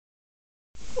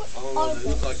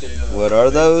What are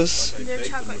those? They're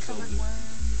chocolate covered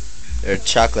worms. They're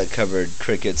chocolate covered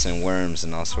crickets and worms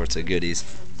and all sorts of goodies.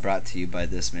 Brought to you by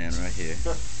this man right here,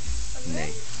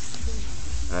 Nate.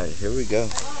 Alright, here we go.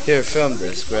 Here, film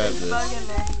this. Grab this.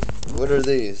 What are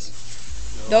these?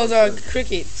 Those are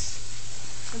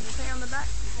crickets. Does it say on the back?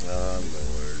 Oh,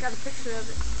 Lord. Got a picture of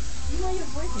it.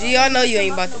 Gee, I know you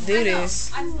ain't about to do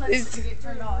this.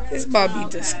 This about to be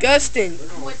disgusting.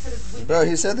 Bro,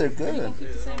 he said they're good.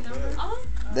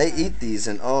 They eat these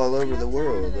in all over the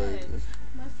world. Like,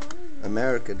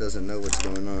 America doesn't know what's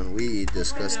going on. We eat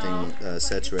disgusting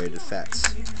saturated fats.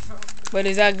 But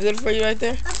is that good for you right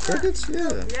there? Crickets?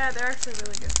 Yeah. Yeah, they're actually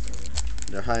really good for you.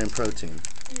 They're high in protein.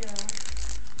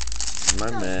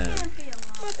 My man. I'm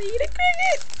about to eat a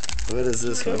cricket. What is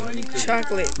this one?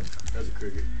 Chocolate. That's a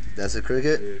cricket. That's a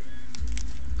cricket?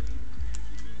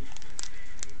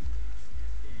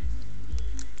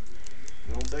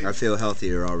 Yeah. I feel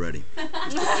healthier already.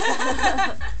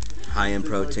 High in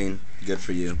protein, good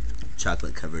for you.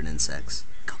 Chocolate covered insects.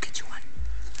 Go get you one.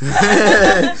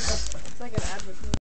 It's like an advertisement.